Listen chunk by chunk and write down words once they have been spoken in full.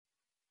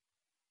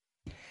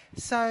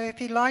So if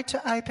you'd like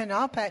to open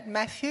up at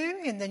Matthew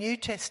in the New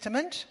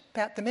Testament,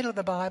 about the middle of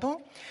the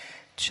Bible,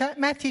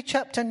 Matthew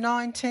chapter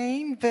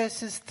 19,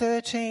 verses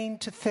 13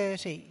 to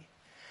 30.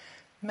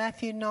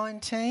 Matthew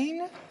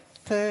 19,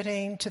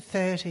 13 to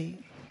 30.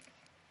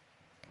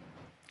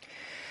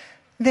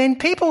 Then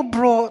people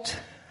brought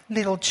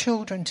little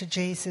children to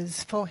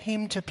Jesus for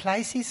him to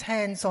place his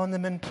hands on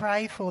them and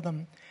pray for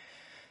them.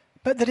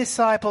 But the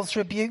disciples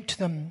rebuked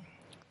them.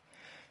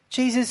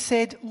 Jesus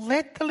said,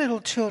 "Let the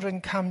little children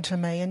come to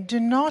me and do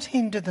not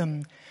hinder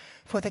them,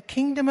 for the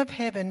kingdom of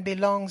heaven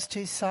belongs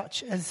to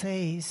such as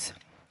these."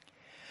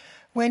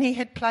 When he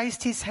had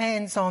placed his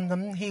hands on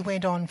them, he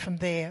went on from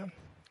there.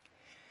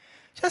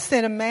 Just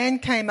then a man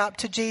came up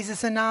to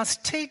Jesus and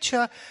asked,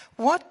 "Teacher,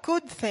 what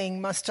good thing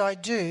must I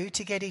do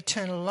to get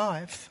eternal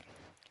life?"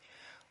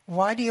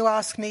 "Why do you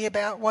ask me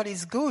about what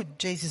is good?"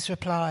 Jesus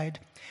replied.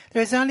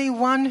 "There is only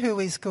one who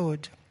is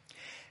good.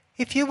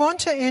 If you want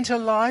to enter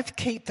life,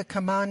 keep the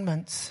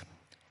commandments."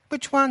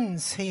 "Which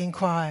ones?" he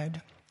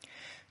inquired.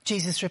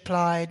 Jesus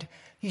replied,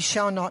 "You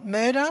shall not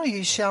murder,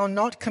 you shall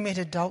not commit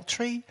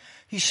adultery,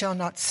 you shall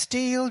not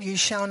steal, you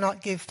shall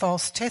not give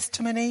false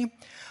testimony,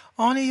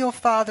 honour your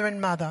father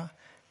and mother,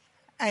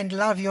 and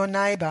love your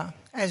neighbour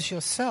as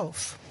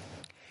yourself."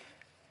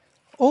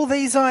 "All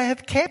these I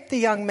have kept," the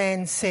young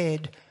man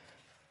said.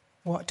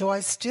 "What do I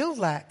still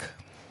lack?"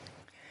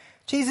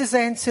 Jesus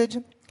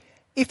answered,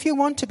 "If you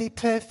want to be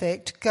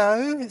perfect,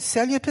 go,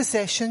 sell your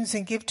possessions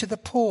and give to the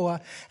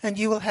poor, and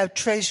you will have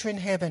treasure in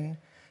heaven.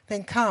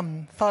 Then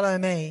come, follow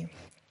me."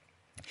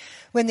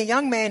 When the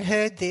young man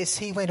heard this,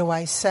 he went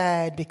away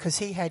sad because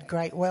he had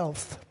great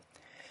wealth.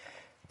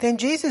 Then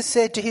Jesus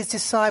said to his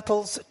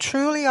disciples,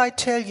 "Truly I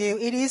tell you,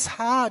 it is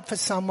hard for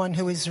someone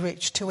who is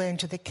rich to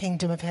enter the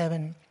kingdom of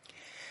heaven.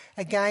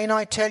 Again,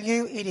 I tell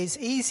you, it is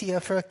easier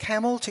for a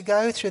camel to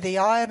go through the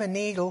eye of a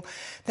needle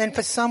than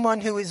for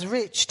someone who is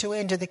rich to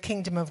enter the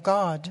kingdom of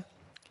God."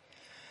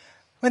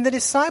 When the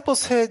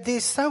disciples heard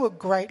this, they were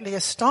greatly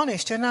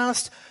astonished and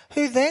asked,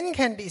 "Who then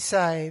can be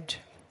saved?"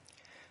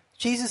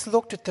 Jesus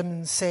looked at them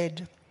and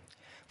said,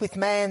 "With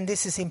man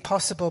this is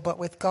impossible, but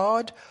with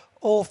God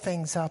all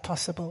things are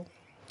possible."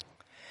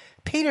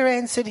 Peter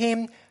answered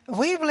him,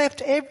 "We've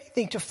left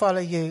everything to follow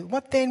you.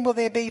 What then will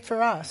there be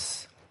for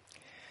us?"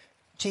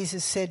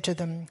 Jesus said to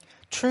them,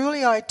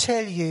 "Truly I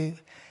tell you,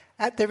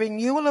 at the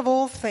renewal of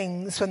all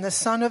things, when the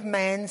Son of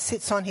Man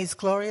sits on his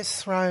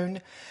glorious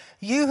throne,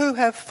 you who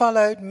have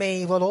followed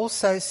me will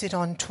also sit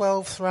on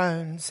 12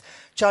 thrones,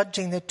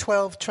 judging the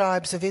 12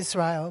 tribes of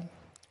Israel.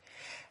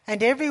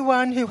 And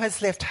everyone who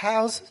has left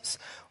houses,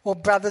 or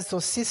brothers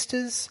or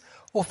sisters,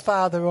 or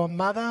father or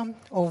mother,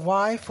 or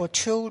wife or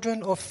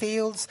children or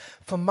fields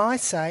for my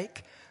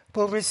sake,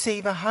 will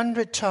receive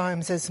 100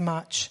 times as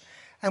much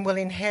and will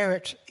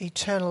inherit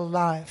eternal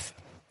life.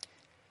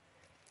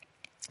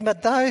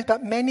 But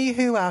many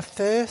who are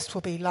first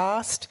will be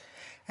last,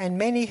 and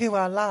many who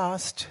are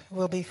last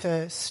will be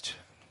first."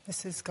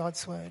 This is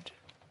God's word.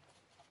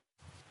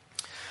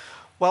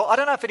 Well, I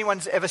don't know if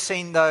anyone's ever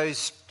seen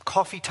those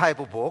coffee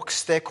table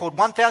books. They're called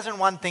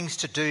 1001 Things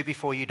to Do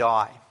Before You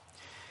Die.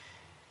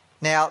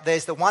 Now,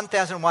 there's the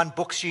 1001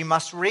 books you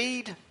must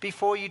read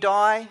before you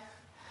die.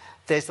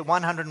 There's the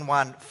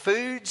 101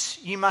 foods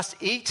you must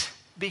eat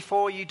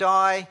before you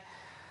die.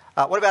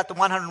 What about the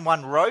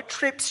 101 road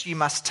trips you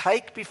must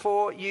take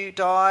before you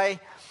die?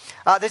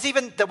 There's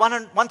even the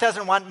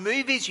 1001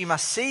 movies you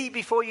must see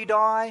before you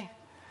die.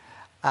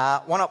 You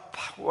don't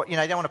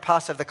want to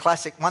pass over the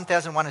classic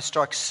 1001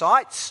 historic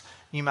sites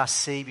you must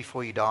see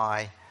before you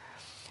die.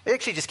 It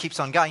actually just keeps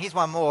on going. Here's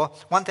one more.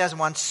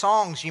 1001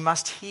 songs you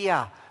must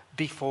hear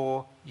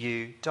before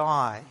you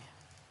die.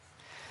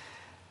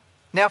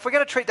 Now, if we're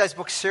going to treat those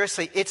books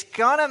seriously, it's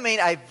going to mean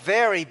a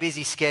very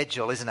busy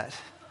schedule, isn't it?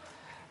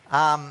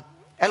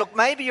 And look,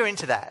 maybe you're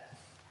into that.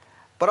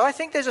 But I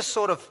think there's a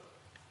sort of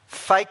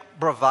fake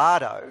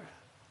bravado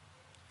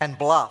and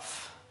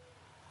bluff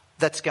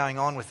that's going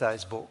on with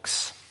those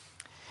books.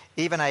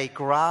 Even a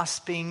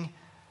grasping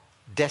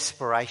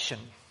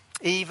desperation.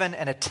 Even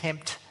an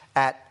attempt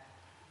at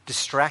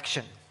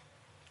distraction.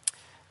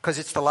 Because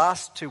it's the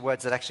last two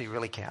words that actually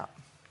really count.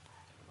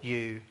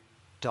 You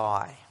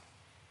die.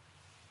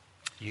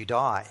 You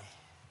die.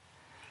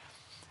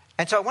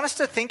 And so I want us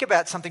to think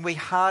about something we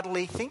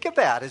hardly think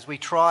about as we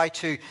try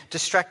to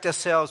distract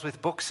ourselves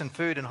with books and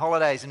food and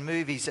holidays and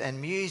movies and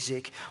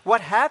music.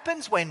 What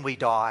happens when we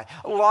die?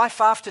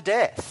 Life after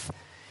death.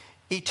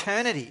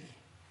 Eternity.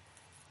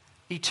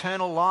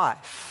 Eternal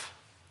life.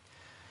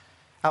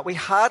 We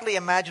hardly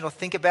imagine or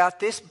think about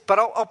this, but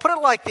I'll put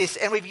it like this,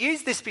 and we've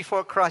used this before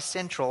at Christ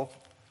Central,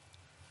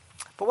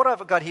 but what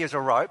I've got here is a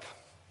rope.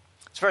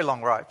 It's a very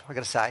long rope, I've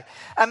got to say.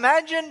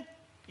 Imagine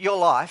your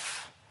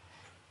life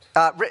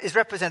is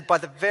represented by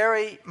the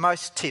very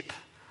most tip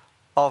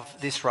of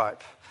this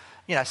rope.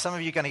 You know, some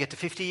of you are going to get to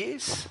 50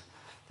 years.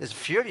 There's a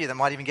few of you that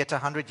might even get to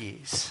 100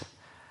 years.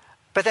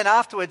 But then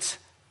afterwards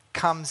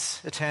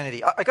comes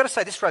eternity. I've got to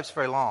say, this rope's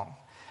very long.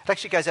 It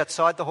actually goes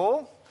outside the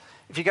hall.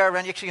 If you go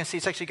around, you're actually going to see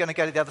it's actually going to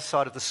go to the other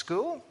side of the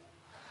school.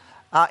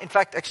 In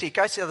fact, actually, it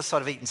goes to the other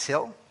side of Eaton's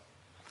Hill.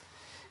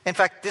 In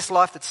fact, this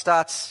life that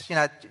starts,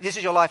 this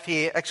is your life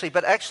here,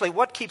 but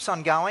what keeps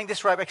on going,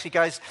 this rope actually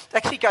goes to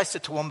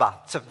Toowoomba.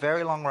 It's a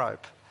very long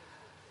rope.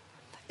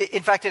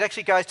 In fact, it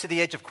actually goes to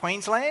the edge of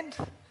Queensland,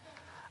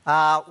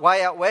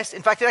 way out west.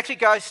 In fact, it actually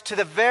goes to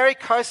the very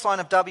coastline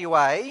of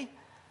WA,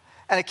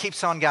 and it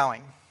keeps on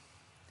going.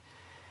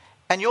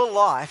 And your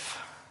life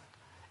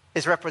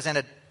is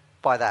represented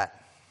by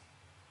that.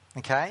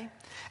 Okay?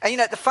 And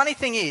the funny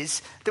thing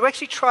is, they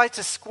actually try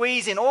to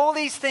squeeze in all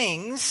these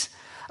things,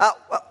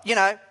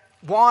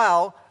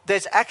 while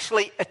there's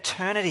actually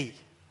eternity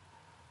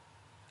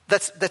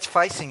that's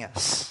facing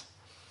us.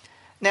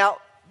 Now,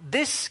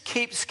 this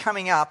keeps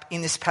coming up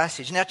in this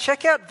passage. Now,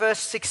 check out verse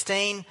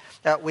 16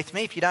 with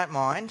me, if you don't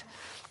mind.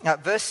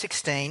 Verse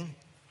 16,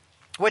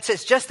 where it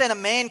says, "Just then a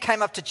man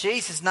came up to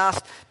Jesus and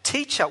asked,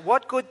 'Teacher,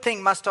 what good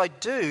thing must I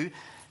do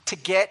to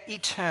get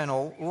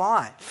eternal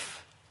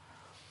life?'"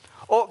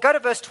 Or go to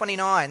verse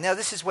 29. Now,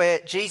 this is where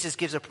Jesus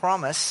gives a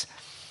promise.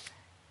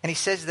 And he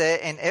says there,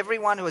 "And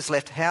everyone who has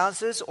left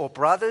houses or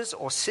brothers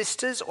or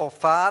sisters or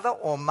father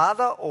or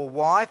mother or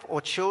wife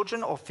or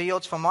children or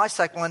fields for my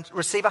sake will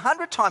receive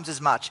 100 times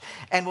as much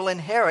and will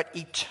inherit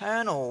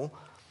eternal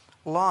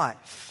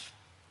life."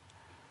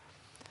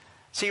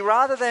 See,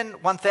 rather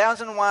than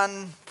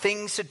 1001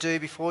 things to do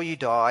before you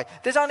die,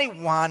 there's only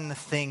one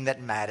thing that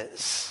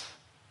matters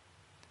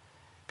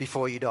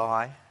before you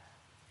die.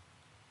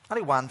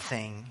 Only one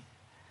thing.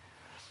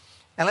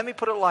 And let me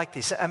put it like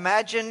this.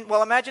 Imagine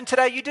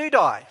today you do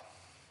die.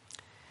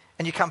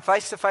 And you come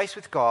face to face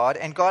with God,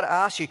 and God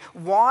asks you,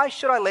 "Why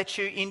should I let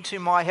you into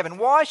my heaven?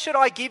 Why should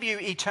I give you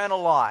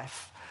eternal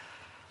life?"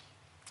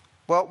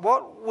 Well,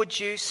 what would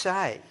you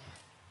say?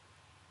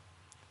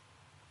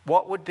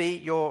 What would be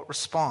your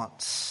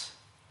response?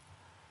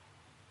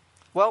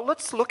 Well,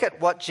 let's look at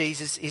what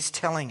Jesus is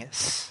telling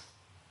us.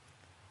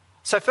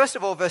 So first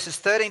of all, verses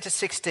 13 to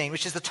 16,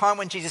 which is the time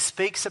when Jesus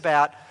speaks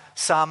about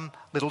some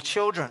little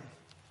children.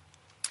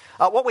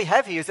 What we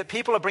have here is that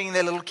people are bringing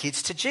their little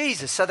kids to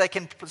Jesus so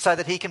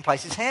that he can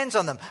place his hands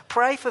on them,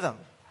 pray for them.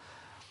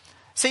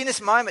 See, in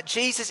this moment,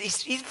 Jesus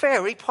is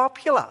very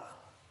popular.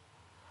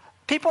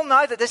 People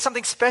know that there's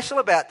something special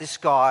about this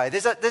guy.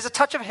 There's a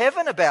touch of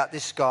heaven about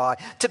this guy.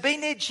 To be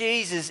near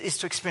Jesus is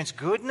to experience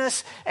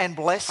goodness and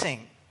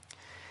blessing.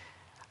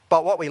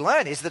 But what we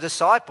learn is the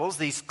disciples,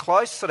 these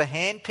close sort of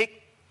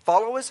hand-picked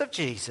followers of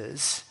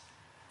Jesus,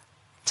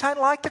 don't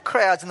like the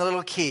crowds and the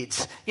little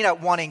kids,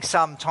 wanting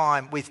some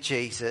time with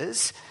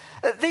Jesus.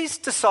 These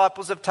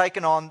disciples have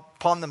taken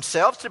upon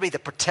themselves to be the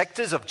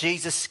protectors of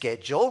Jesus'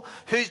 schedule,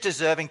 who's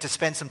deserving to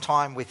spend some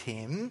time with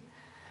him,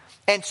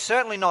 and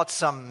certainly not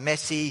some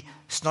messy,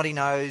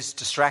 snotty-nosed,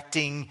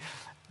 distracting,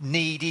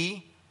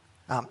 needy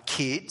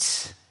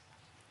kids.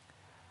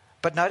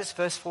 But notice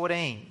verse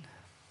 14.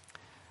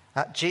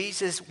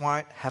 Jesus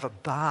won't have a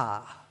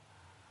bar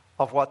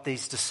of what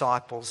these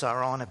disciples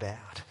are on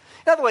about.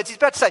 In other words, he's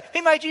about to say,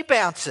 "Who made you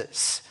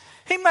bouncers?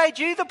 Who made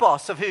you the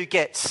boss of who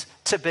gets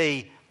to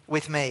be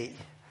with me?"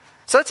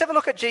 So let's have a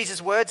look at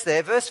Jesus' words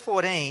there. Verse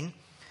 14,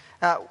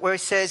 where he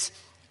says,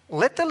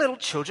 "Let the little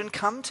children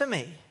come to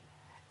me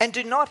and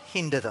do not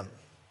hinder them,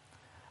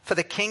 for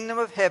the kingdom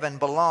of heaven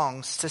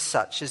belongs to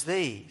such as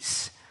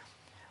these."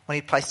 When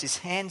he placed his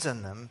hands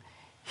on them,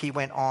 he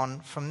went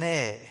on from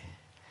there.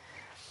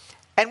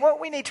 And what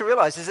we need to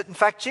realise is that, in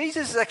fact,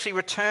 Jesus is actually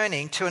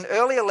returning to an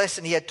earlier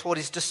lesson he had taught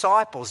his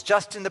disciples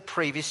just in the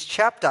previous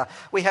chapter.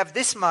 We have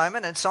this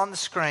moment, and it's on the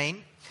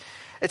screen.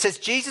 It says,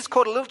 "Jesus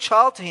called a little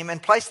child to him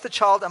and placed the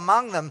child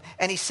among them,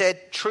 and he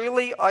said,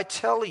 'Truly I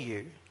tell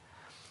you,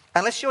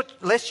 unless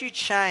you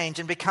change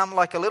and become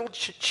like a little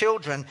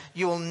children,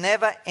 you will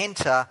never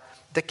enter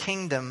the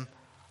kingdom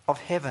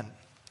of heaven.'"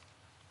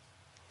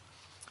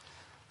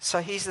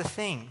 So here's the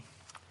thing.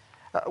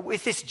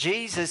 With this,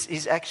 Jesus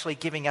is actually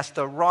giving us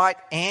the right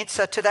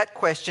answer to that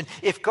question.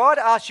 If God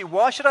asks you,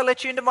 "Why should I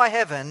let you into my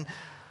heaven?"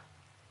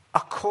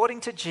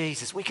 according to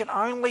Jesus, we can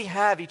only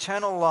have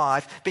eternal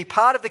life, be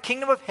part of the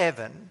kingdom of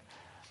heaven,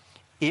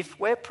 if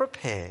we're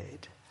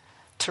prepared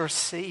to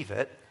receive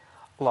it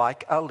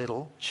like a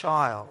little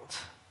child.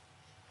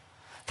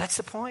 That's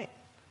the point.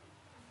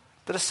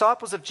 The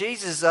disciples of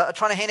Jesus are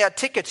trying to hand out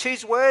tickets.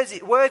 Who's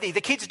worthy?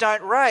 The kids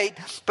don't rate,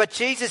 but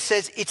Jesus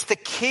says it's the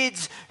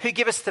kids who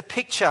give us the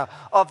picture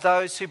of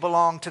those who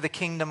belong to the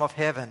kingdom of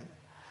heaven.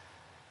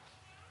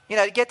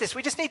 To get this,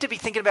 we just need to be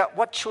thinking about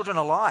what children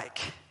are like.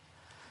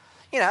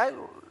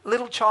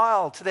 Little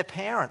child to their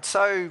parents,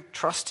 so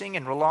trusting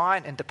and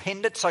reliant and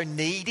dependent, so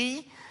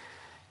needy.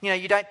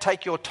 You don't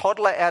take your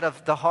toddler out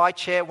of the high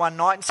chair one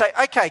night and say,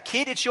 "Okay,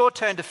 kid, it's your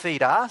turn to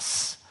feed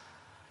us."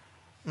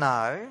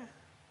 No.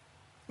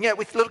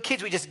 With little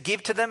kids, we just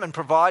give to them and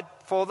provide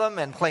for them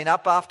and clean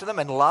up after them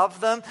and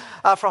love them.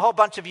 For a whole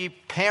bunch of you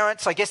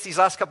parents, I guess these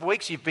last couple of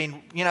weeks you've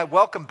been,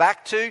 welcome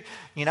back to,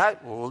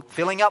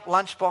 filling up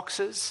lunch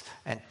boxes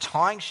and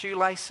tying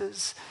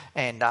shoelaces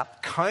and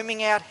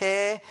combing out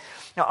hair.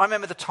 Now, I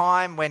remember the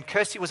time when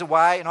Kirsty was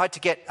away and I had to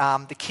get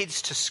the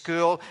kids to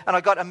school, and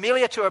I got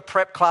Amelia to her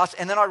prep class,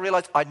 and then I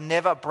realised I'd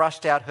never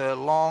brushed out her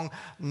long,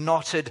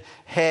 knotted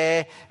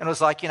hair, and it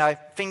was like,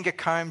 finger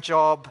comb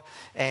job,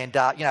 and,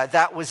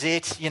 that was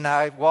it,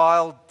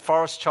 wild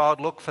forest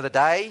child look for the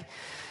day.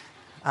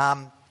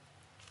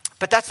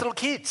 But that's little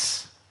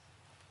kids,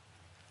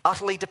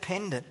 utterly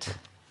dependent.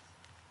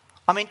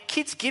 I mean,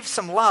 kids give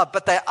some love,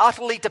 but they're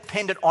utterly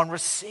dependent on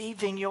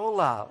receiving your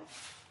love.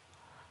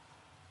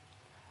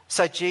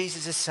 So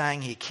Jesus is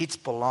saying here, kids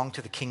belong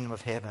to the kingdom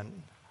of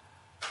heaven.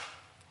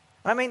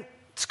 I mean,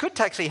 it's good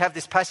to actually have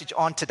this passage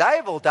on today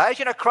of all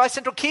days. Christ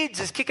Central Kids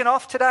is kicking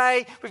off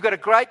today. We've got a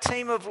great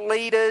team of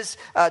leaders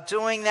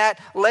doing that.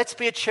 Let's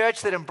be a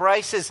church that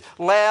embraces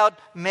loud,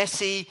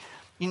 messy,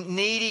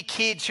 needy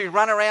kids who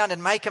run around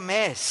and make a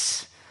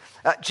mess.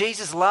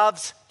 Jesus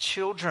loves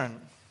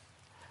children.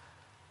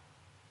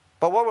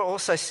 But what we're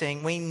also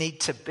seeing, we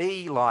need to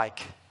be like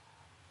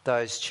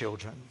those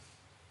children.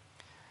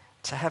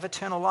 To have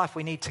eternal life,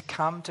 we need to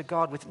come to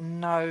God with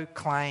no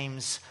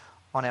claims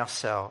on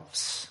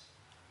ourselves.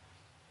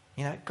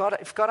 God,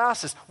 if God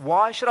asks us,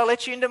 why should I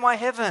let you into my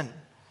heaven?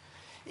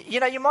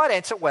 You might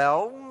answer,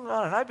 well,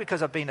 I don't know,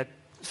 because I've been a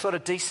sort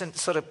of decent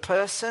sort of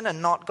person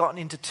and not gotten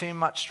into too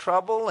much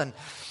trouble, and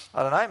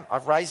I don't know,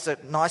 I've raised a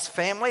nice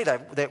family.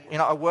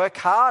 I work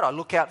hard, I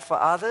look out for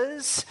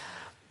others.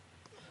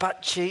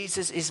 But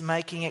Jesus is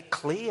making it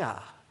clear,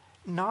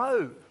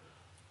 no.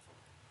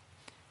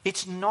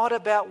 It's not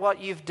about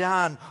what you've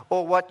done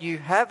or what you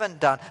haven't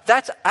done.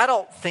 That's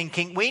adult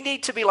thinking. We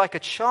need to be like a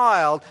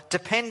child,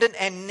 dependent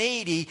and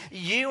needy.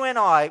 You and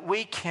I,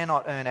 we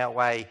cannot earn our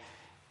way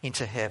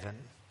into heaven.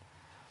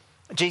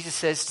 Jesus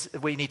says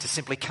we need to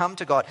simply come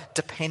to God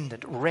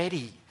dependent,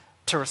 ready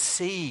to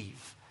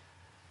receive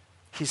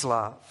his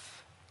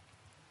love.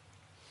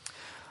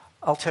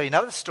 I'll tell you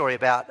another story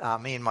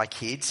about me and my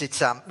kids. It's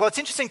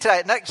interesting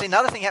today. Actually,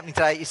 another thing happening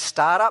today is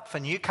startup for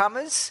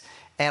newcomers.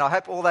 And I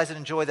hope all those that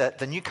enjoy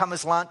the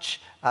newcomers'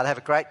 lunch, they have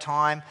a great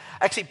time.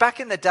 Actually,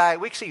 back in the day,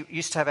 we actually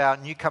used to have our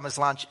newcomers'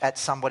 lunch at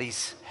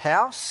somebody's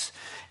house.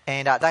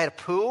 And they had a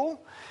pool.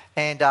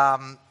 And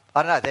I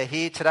don't know, they're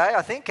here today,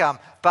 I think.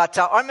 But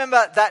I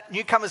remember that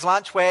newcomers'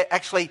 lunch where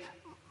actually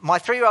my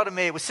 3-year-old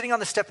Amir was sitting on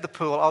the step of the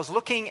pool. I was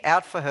looking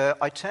out for her.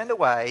 I turned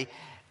away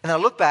and then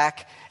I looked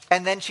back.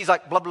 And then she's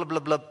like, blah, blah, blah,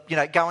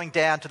 blah, going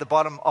down to the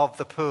bottom of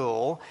the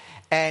pool.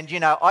 And,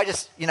 I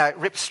just,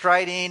 rip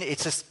straight in.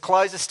 It's just,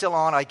 clothes are still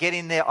on. I get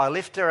in there. I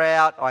lift her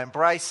out. I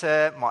embrace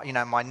her.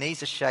 My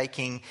knees are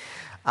shaking.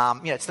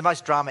 It's the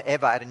most drama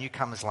ever at a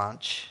newcomer's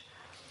lunch.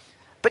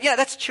 But,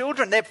 that's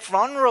children. They're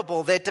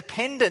vulnerable. They're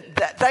dependent.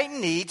 They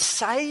need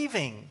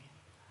saving.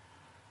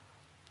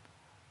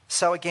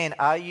 So again,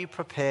 are you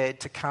prepared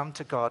to come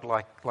to God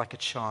like a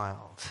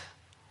child?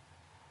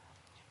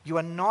 You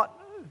are not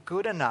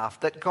good enough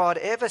that God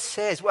ever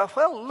says,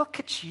 well, look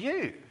at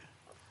you.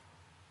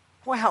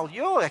 Well,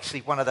 you're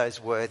actually one of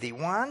those worthy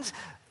ones.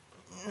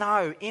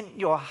 No, in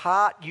your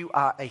heart you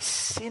are a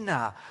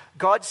sinner.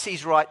 God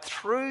sees right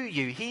through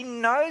you. He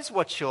knows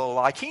what you're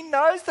like. He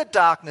knows the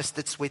darkness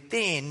that's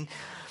within.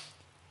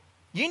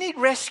 You need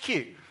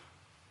rescue.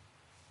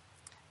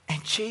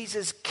 And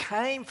Jesus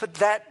came for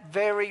that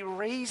very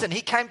reason.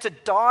 He came to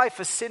die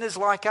for sinners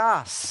like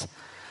us.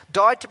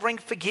 Died to bring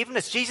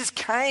forgiveness. Jesus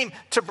came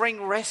to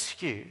bring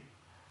rescue.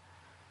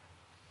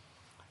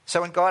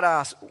 So when God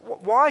asks,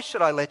 why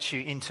should I let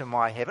you into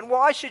my heaven?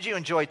 Why should you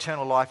enjoy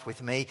eternal life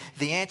with me?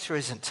 The answer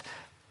isn't,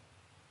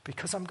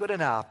 because I'm good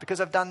enough, because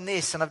I've done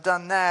this and I've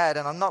done that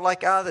and I'm not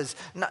like others.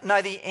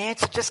 No, the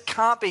answer just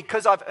can't be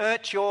because I've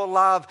earned your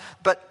love.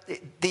 But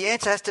the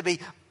answer has to be,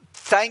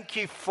 thank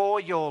you for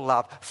your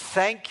love.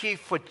 Thank you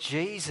for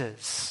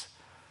Jesus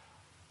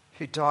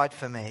who died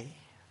for me.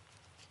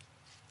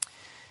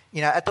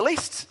 At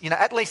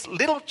least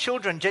little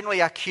children generally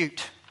are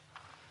cute.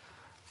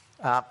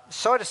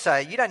 Sorry to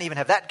say, you don't even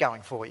have that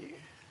going for you.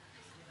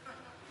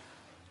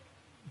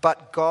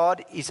 But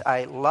God is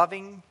a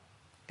loving,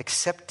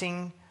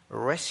 accepting,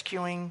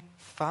 rescuing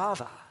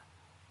Father.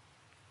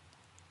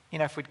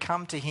 If we'd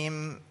come to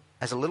him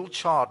as a little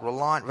child,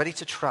 reliant, ready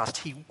to trust,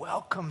 he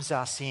welcomes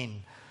us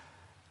in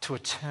to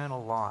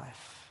eternal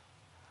life.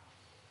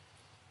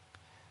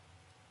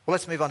 Well,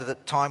 let's move on to the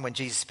time when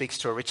Jesus speaks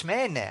to a rich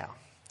man now.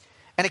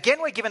 And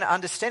again, we're given an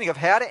understanding of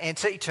how to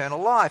enter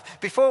eternal life.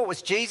 Before it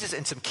was Jesus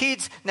and some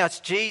kids. Now it's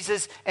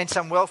Jesus and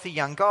some wealthy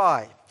young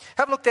guy.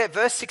 Have a look there,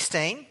 verse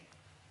 16.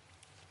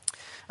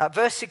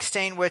 Verse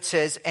 16 where it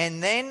says,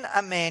 and then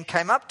a man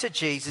came up to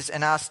Jesus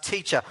and asked,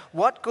 Teacher,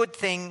 what good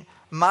thing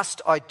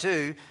must I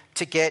do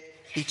to get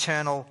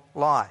eternal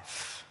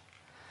life?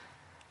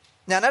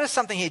 Now notice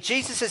something here.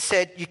 Jesus has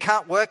said you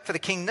can't work for the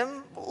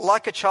kingdom.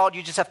 Like a child,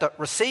 you just have to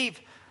receive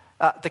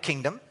the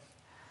kingdom.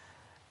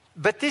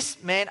 But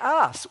this man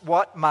asks,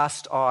 what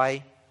must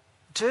I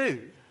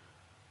do?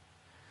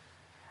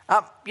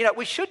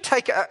 We should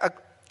take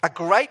a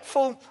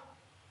grateful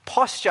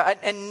posture,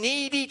 a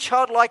needy,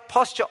 childlike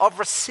posture of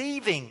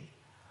receiving.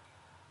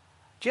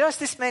 Do you notice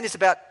this man is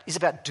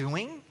about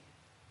doing?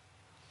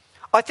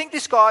 I think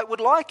this guy would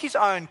like his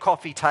own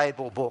coffee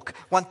table book,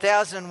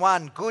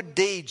 1001 Good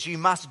Deeds You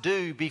Must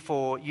Do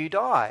Before You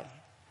Die.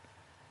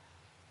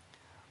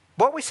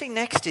 What we see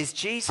next is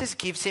Jesus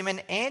gives him an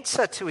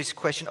answer to his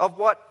question of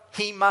what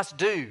he must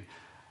do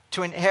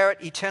to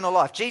inherit eternal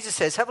life. Jesus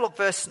says, have a look,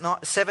 verse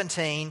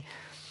 17,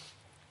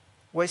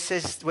 where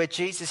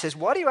Jesus says,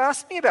 "Why do you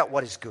ask me about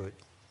what is good?"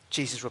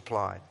 Jesus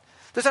replied,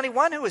 "There's only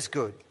one who is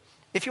good.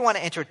 If you want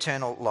to enter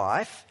eternal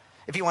life,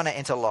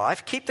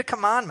 keep the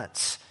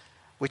commandments."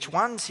 "Which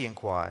ones?" he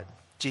inquired.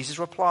 Jesus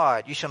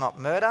replied, "You shall not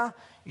murder,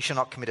 you shall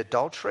not commit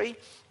adultery,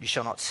 you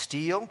shall not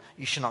steal,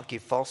 you shall not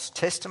give false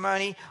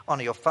testimony,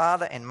 honour your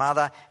father and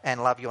mother,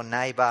 and love your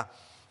neighbour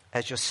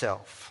as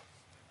yourself."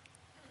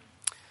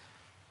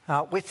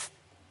 With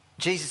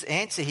Jesus'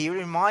 answer here, he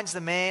reminds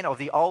the man of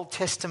the Old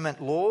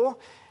Testament law.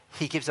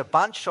 He gives a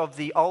bunch of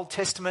the Old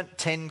Testament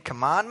 10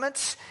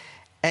 commandments.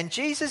 And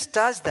Jesus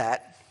does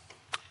that,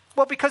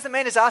 well, because the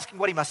man is asking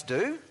what he must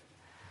do.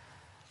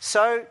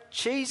 So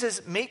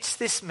Jesus meets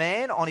this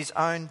man on his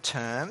own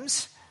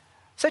terms,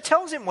 so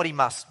tells him what he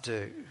must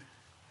do.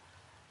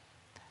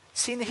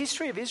 See, in the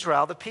history of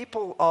Israel, the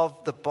people of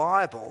the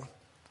Bible,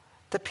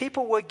 the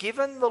people were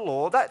given the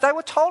law. They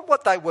were told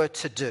what they were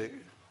to do,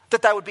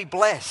 that they would be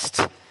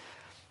blessed.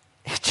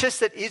 It's just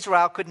that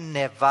Israel could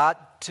never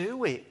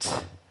do it.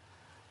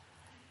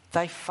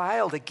 They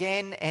failed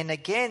again and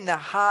again. Their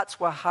hearts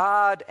were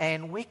hard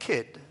and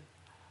wicked.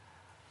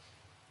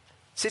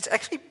 So it's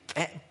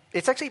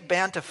actually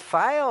bound to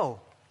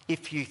fail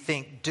if you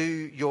think, do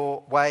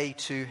your way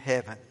to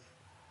heaven.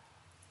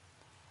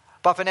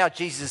 But for now,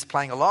 Jesus is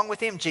playing along with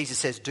him. Jesus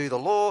says, do the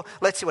law.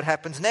 Let's see what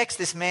happens next.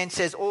 This man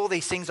says, all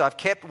these things I've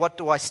kept, what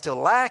do I still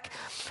lack?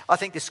 I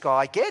think this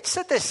guy gets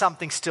that there's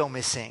something still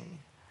missing.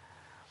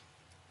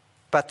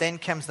 But then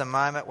comes the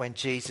moment when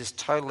Jesus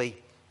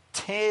totally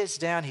tears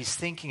down his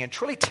thinking and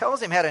truly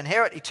tells him how to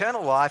inherit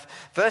eternal life.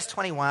 Verse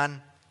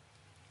 21,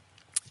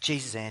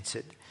 Jesus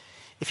answered,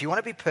 "If you want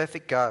to be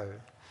perfect,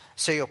 go.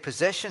 Sell your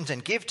possessions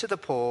and give to the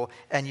poor,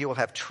 and you will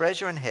have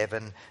treasure in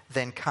heaven.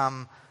 Then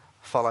come,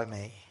 follow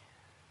me."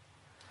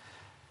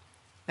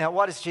 Now,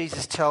 why does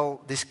Jesus tell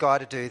this guy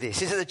to do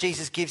this? Is it that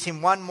Jesus gives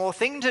him one more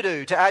thing to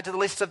do, to add to the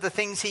list of the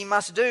things he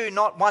must do?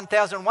 Not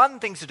 1001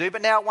 things to do,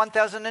 but now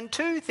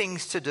 1002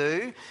 things to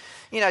do.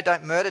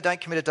 Don't murder, don't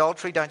commit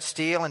adultery, don't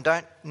steal, and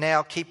don't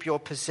now keep your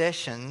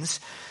possessions.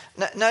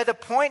 No, the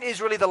point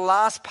is really the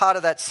last part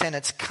of that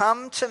sentence.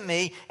 Come to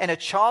me in a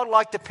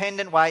childlike,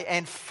 dependent way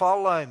and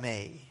follow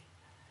me.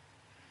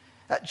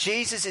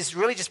 Jesus is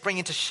really just bringing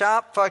into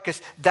sharp focus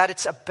that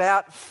it's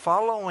about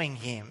following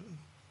him.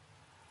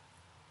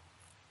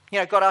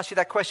 God asks you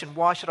that question,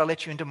 why should I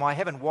let you into my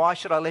heaven? Why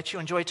should I let you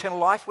enjoy eternal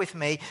life with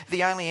me?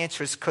 The only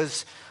answer is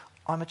because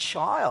I'm a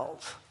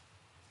child.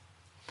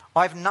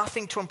 I have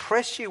nothing to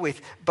impress you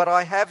with, but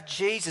I have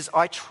Jesus.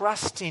 I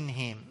trust in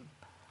him.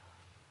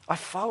 I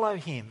follow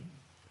him.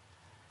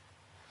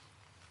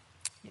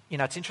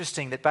 It's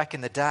interesting that back in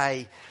the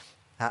day,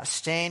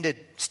 standard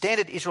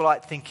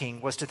Israelite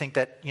thinking was to think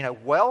that,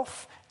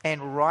 wealth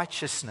and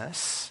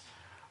righteousness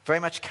very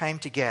much came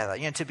together.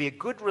 To be a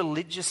good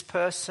religious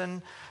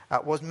person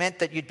was meant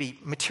that you'd be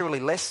materially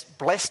less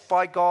blessed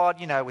by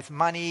God, with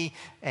money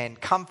and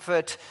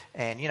comfort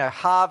and,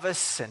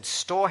 harvests and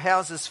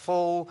storehouses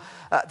full.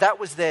 That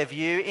was their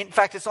view. In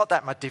fact, it's not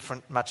that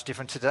much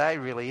different today,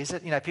 really, is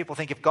it? People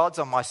think if God's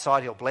on my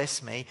side, he'll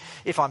bless me.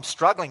 If I'm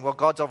struggling, well,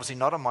 God's obviously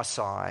not on my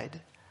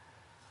side.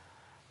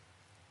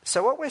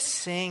 So what we're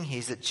seeing here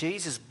is that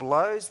Jesus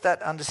blows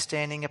that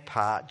understanding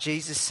apart.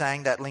 Jesus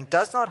saying that link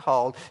does not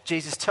hold.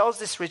 Jesus tells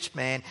this rich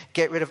man,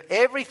 get rid of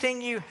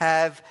everything you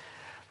have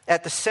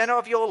at the center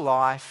of your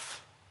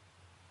life.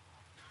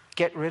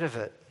 Get rid of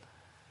it.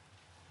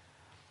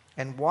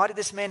 And why did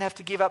this man have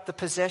to give up the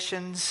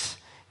possessions?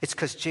 It's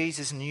because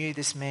Jesus knew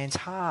this man's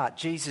heart.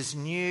 Jesus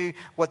knew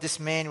what this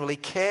man really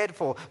cared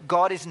for.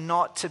 God is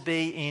not to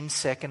be in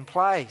second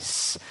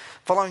place.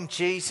 Following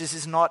Jesus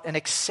is not an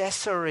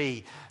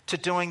accessory to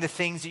doing the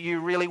things that you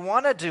really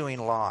want to do in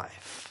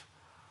life.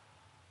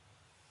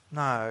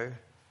 No,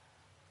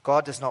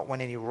 God does not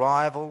want any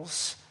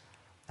rivals,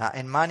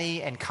 and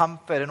money and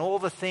comfort and all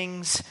the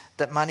things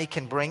that money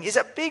can bring is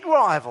a big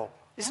rival,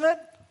 isn't it?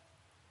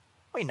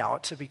 We know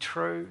it to be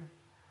true.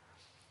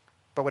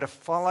 But we're to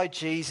follow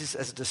Jesus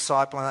as a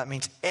disciple, and that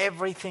means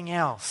everything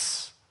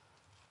else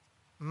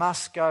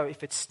must go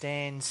if it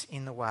stands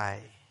in the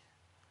way.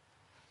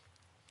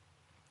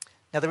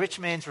 Now, the rich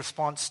man's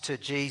response to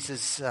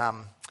Jesus,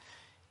 how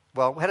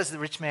does the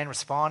rich man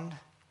respond?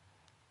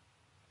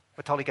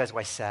 We're told he goes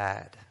away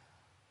sad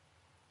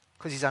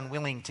because he's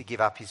unwilling to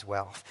give up his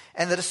wealth.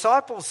 And the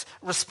disciples'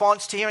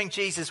 response to hearing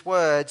Jesus'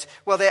 words,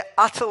 well, they're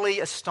utterly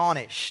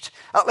astonished.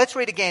 Let's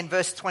read again,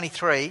 verse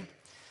 23.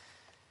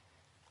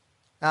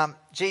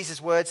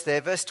 Jesus' words there,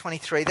 verse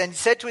 23. Then he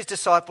said to his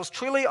disciples,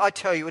 "Truly I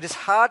tell you, it is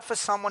hard for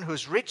someone who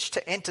is rich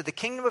to enter the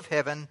kingdom of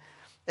heaven.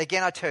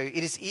 Again, I tell you,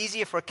 it is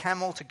easier for a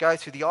camel to go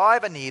through the eye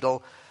of a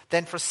needle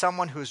than for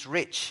someone who is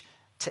rich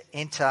to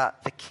enter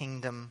the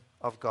kingdom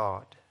of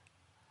God.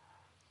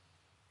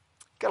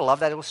 Gotta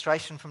love that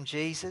illustration from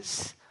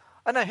Jesus.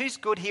 I don't know who's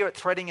good here at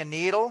threading a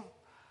needle.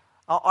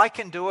 I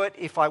can do it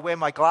if I wear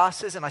my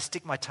glasses and I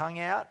stick my tongue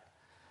out.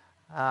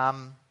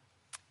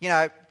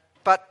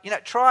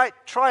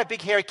 Try a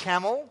big hairy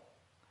camel.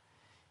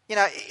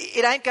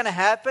 It ain't going to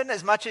happen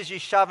as much as you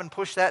shove and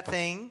push that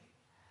thing.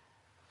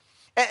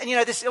 And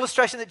this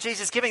illustration that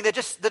Jesus is giving, the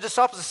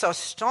disciples are so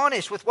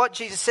astonished with what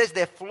Jesus says.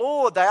 They're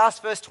floored. They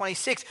ask verse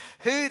 26,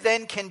 who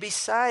then can be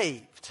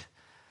saved?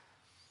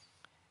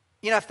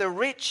 If the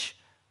rich,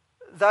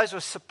 those who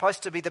are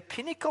supposed to be the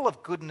pinnacle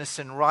of goodness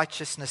and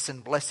righteousness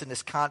and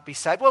blessedness, can't be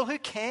saved, well, who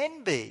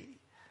can be?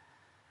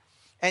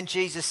 And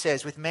Jesus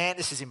says, with man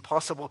this is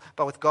impossible,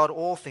 but with God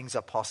all things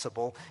are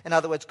possible. In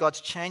other words,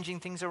 God's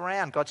changing things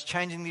around. God's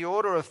changing the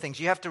order of things.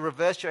 You have to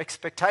reverse your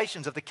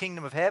expectations of the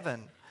kingdom of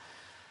heaven.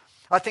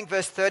 I think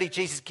verse 30,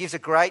 Jesus gives a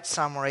great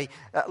summary.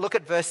 Look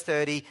at verse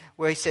 30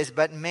 where he says,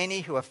 but many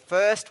who are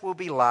first will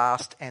be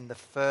last, and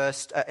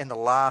the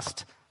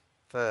last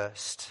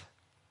first.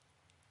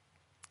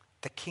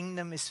 The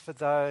kingdom is for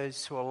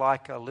those who are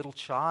like a little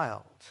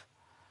child,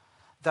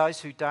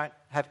 those who don't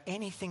have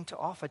anything to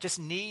offer, just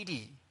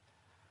needy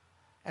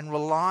and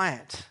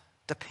reliant,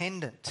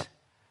 dependent.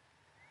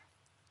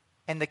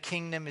 And the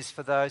kingdom is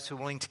for those who are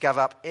willing to give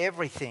up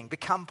everything,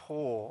 become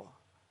poor,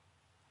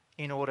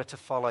 in order to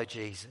follow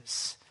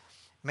Jesus.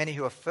 Many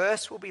who are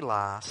first will be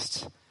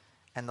last,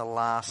 and the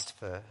last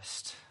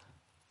first.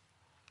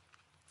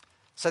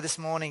 So this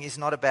morning is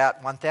not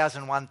about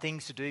 1001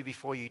 things to do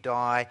before you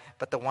die,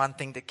 but the one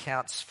thing that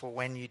counts for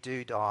when you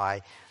do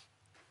die.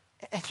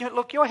 And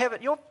look,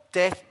 your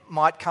death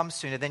might come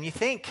sooner than you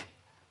think.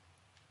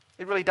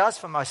 It really does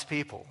for most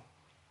people.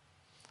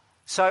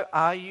 So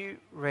are you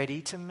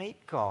ready to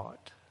meet God?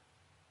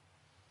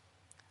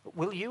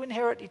 Will you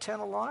inherit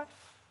eternal life?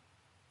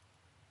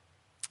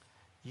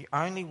 The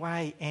only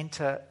way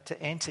to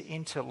enter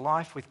into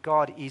life with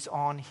God is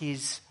on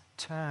his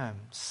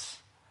terms.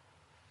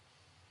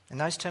 And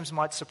those terms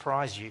might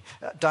surprise you.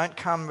 Don't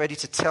come ready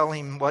to tell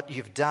him what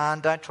you've done.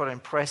 Don't try to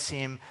impress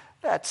him.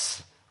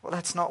 That's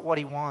not what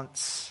he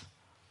wants.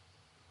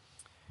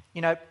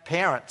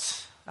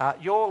 Parents,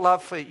 your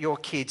love for your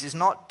kids is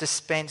not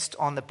dispensed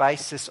on the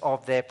basis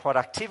of their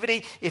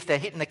productivity. If they're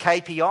hitting the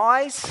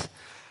KPIs,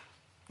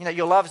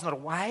 your love is not a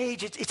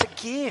wage. It's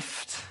a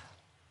gift.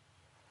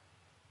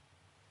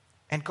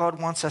 And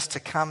God wants us to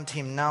come to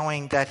him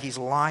knowing that he's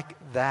like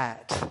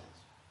that.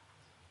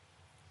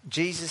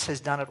 Jesus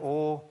has done it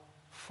all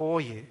for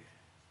you.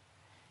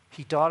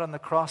 He died on the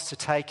cross to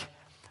take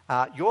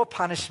your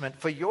punishment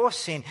for your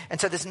sin. And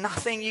so there's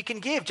nothing you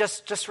can give.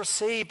 Just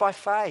receive by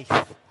faith.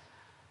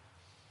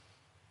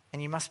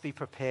 And you must be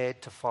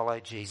prepared to follow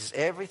Jesus.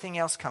 Everything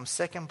else comes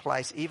second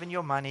place, even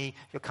your money,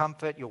 your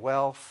comfort, your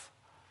wealth,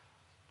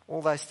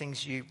 all those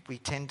things we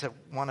tend to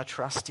want to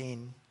trust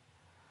in.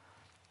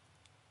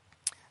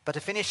 But to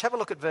finish, have a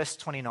look at verse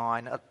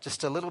 29,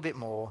 just a little bit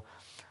more.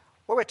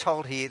 What we're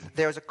told here,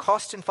 there is a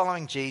cost in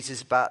following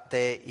Jesus, but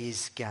there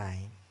is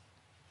gain.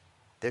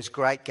 There's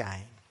great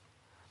gain.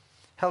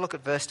 Have a look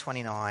at verse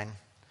 29,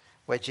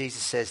 where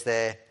Jesus says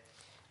there,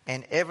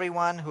 and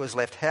everyone who has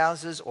left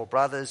houses or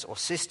brothers or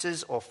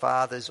sisters or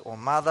fathers or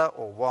mother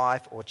or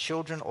wife or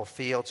children or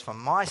fields for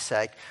my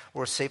sake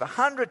will receive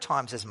 100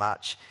 times as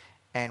much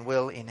and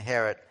will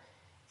inherit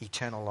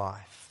eternal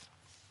life.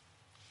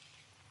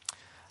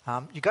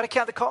 You've got to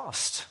count the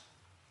cost.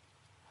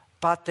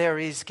 But there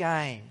is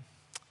gain.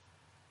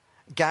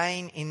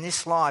 Gain in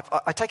this life.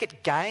 I take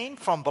it gain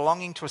from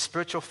belonging to a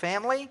spiritual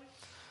family.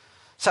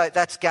 So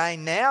that's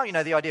gain now,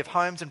 the idea of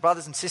homes and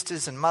brothers and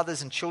sisters and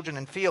mothers and children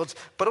and fields,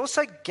 but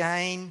also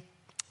gain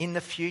in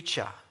the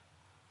future,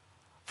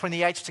 for in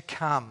the age to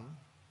come,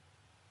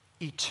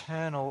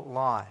 eternal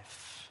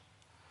life.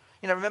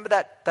 Remember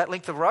that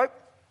length of rope?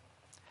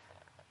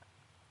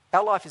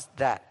 Our life is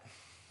that.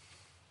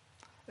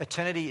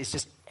 Eternity is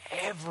just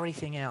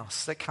everything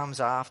else that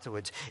comes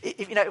afterwards.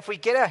 If we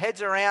get our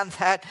heads around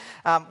that,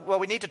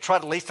 we need to try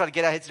to at least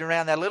get our heads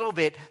around that a little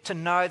bit to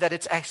know that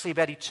it's actually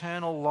about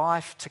eternal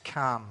life to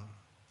come.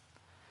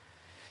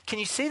 Can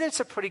you see that it's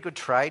a pretty good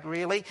trade,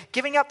 really?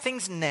 Giving up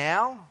things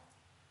now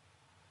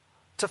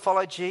to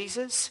follow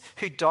Jesus,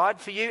 who died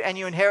for you, and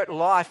you inherit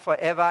life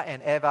forever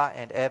and ever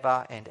and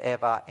ever and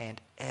ever and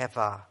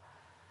ever.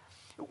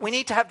 We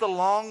need to have the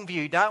long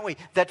view, don't we?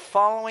 That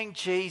following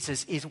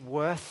Jesus is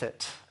worth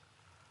it.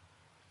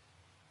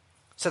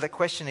 So the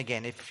question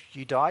again, if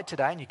you died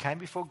today and you came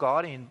before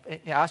God and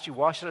he asked you,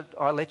 why should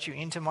I let you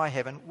into my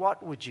heaven?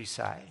 What would you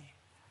say?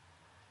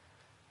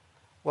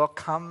 Well,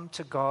 come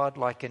to God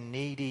like a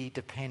needy,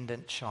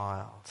 dependent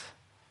child,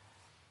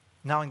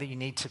 knowing that you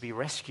need to be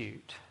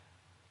rescued,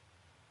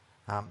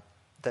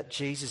 that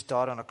Jesus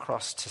died on a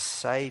cross to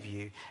save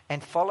you,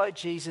 and follow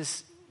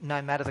Jesus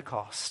no matter the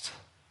cost.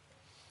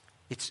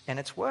 It's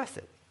worth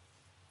it.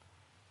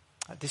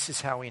 This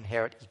is how we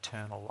inherit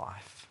eternal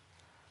life.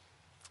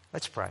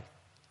 Let's pray.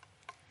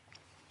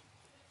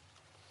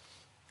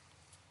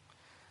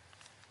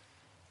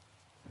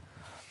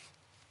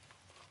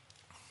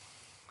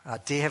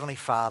 Dear Heavenly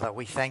Father,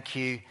 we thank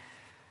you.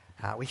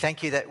 We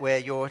thank you that we're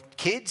your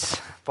kids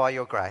by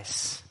your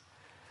grace,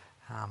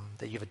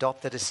 that you've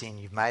adopted us in,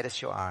 you've made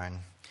us your own.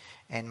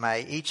 And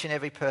may each and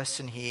every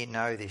person here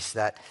know this,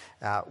 that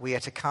we are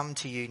to come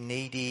to you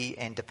needy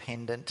and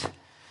dependent,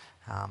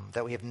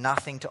 that we have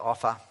nothing to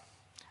offer,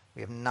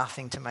 we have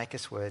nothing to make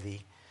us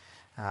worthy.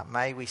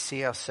 May we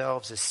see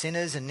ourselves as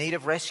sinners in need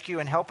of rescue,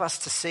 and help us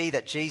to see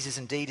that Jesus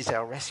indeed is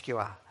our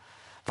rescuer,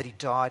 that he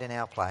died in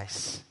our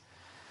place.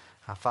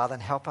 Father,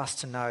 and help us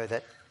to know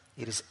that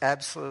it is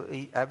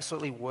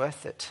absolutely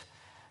worth it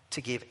to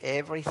give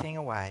everything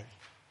away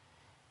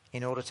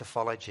in order to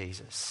follow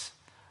Jesus,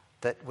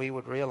 that we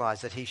would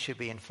realize that he should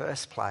be in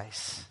first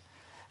place.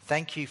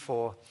 Thank you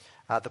for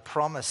the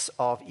promise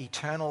of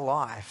eternal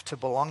life, to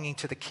belonging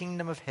to the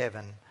kingdom of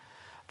heaven.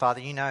 Father,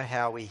 you know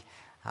how we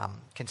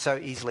can so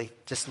easily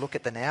just look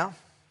at the now.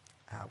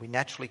 We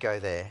naturally go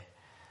there,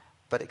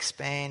 but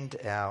expand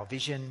our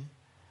vision.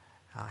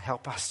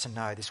 Help us to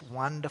know this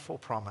wonderful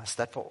promise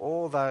that for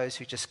all those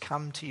who just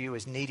come to you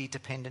as needy,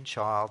 dependent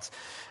childs,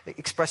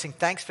 expressing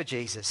thanks for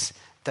Jesus,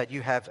 that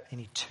you have an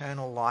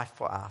eternal life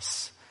for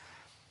us.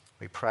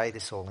 We pray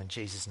this all in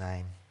Jesus'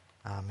 name.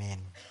 Amen.